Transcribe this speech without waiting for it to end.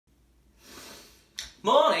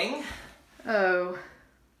Morning. Oh.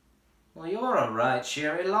 Well, you're a right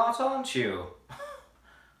cheery lot, aren't you?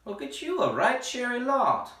 Look at you, a right cheery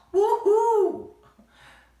lot. Woohoo!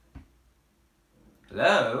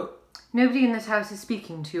 Hello? Nobody in this house is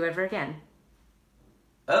speaking to you ever again.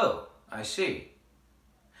 Oh, I see.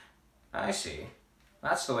 I see.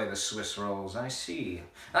 That's the way the Swiss rolls, I see.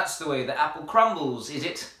 That's the way the apple crumbles, is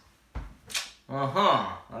it? Uh-huh.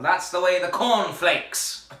 And that's the way the corn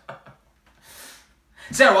flakes.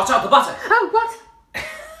 Sarah, watch out, the butter! Oh, what?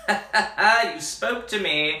 You spoke to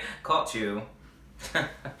me. Caught you.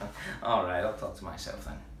 Alright, I'll talk to myself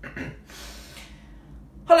then.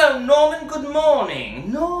 Hello, Norman. Good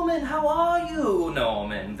morning. Norman, how are you,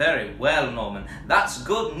 Norman? Very well, Norman. That's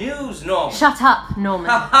good news, Norman. Shut up, Norman.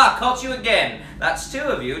 Ha! Caught you again. That's two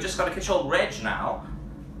of you. Just got to catch old Reg now.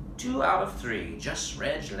 2 out of 3. Just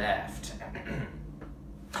Reg left.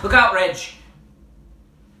 Look out, Reg.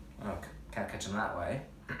 Oh, can't catch him that way.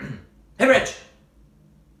 Hey, Reg.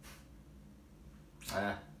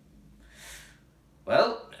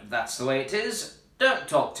 Well, if that's the way it is, don't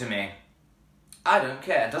talk to me. I don't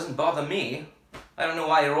care. It doesn't bother me. I don't know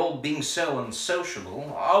why you're all being so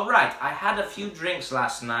unsociable. All right, I had a few drinks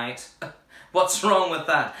last night. What's wrong with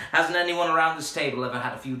that? Hasn't anyone around this table ever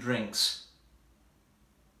had a few drinks?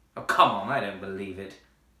 Oh, come on, I don't believe it.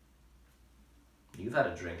 You've had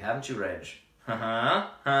a drink, haven't you, Reg? I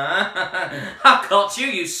caught you,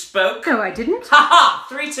 you spoke. No, I didn't. Ha!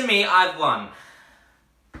 3 to me, I've won.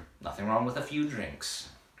 Nothing wrong with a few drinks.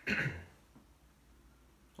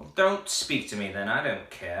 Well, don't speak to me then, I don't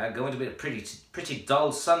care. Going to be a pretty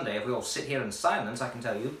dull Sunday if we all sit here in silence, I can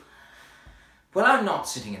tell you. Well, I'm not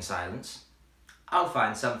sitting in silence. I'll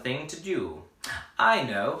find something to do. I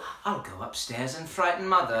know, I'll go upstairs and frighten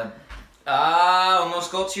Mother. Ah,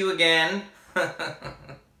 almost got you again. Is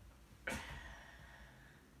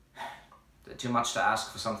it too much to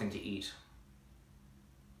ask for something to eat?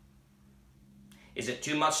 Is it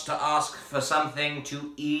too much to ask for something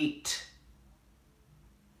to eat?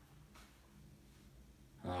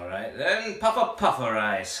 Alright then, puffer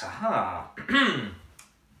rice. Aha.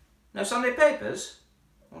 No Sunday papers?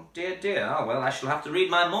 Oh dear dear. Oh well, I shall have to read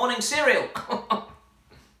my morning cereal.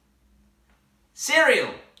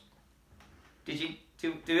 Cereal! Do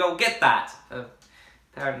you all get that?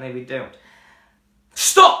 Apparently we don't.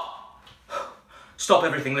 Stop! Stop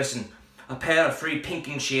everything, listen. A pair of free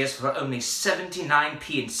pinking shears for only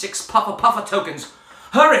 79p and 6 puffer tokens.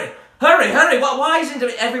 Hurry! Hurry! Hurry! Why isn't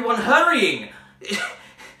everyone hurrying?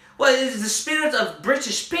 Well, it is the spirit of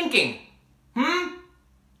British pinking.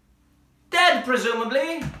 Dead,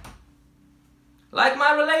 presumably. Like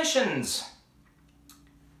my relations.